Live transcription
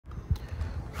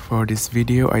For this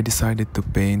video, I decided to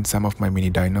paint some of my mini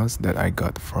dinos that I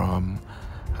got from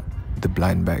the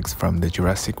blind bags from the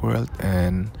Jurassic World,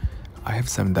 and I have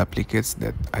some duplicates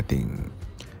that I think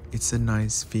it's a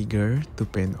nice figure to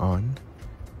paint on.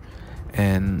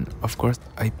 And of course,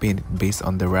 I painted based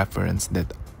on the reference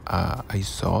that I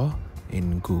saw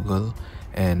in Google,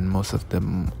 and most of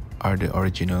them are the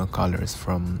original colors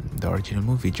from the original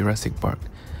movie Jurassic Park,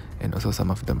 and also some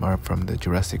of them are from the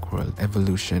Jurassic World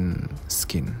Evolution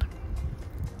skin.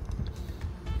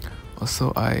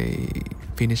 Also, I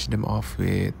finished them off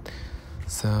with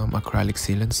some acrylic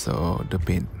sealant so the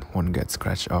paint won't get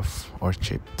scratched off or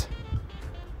chipped.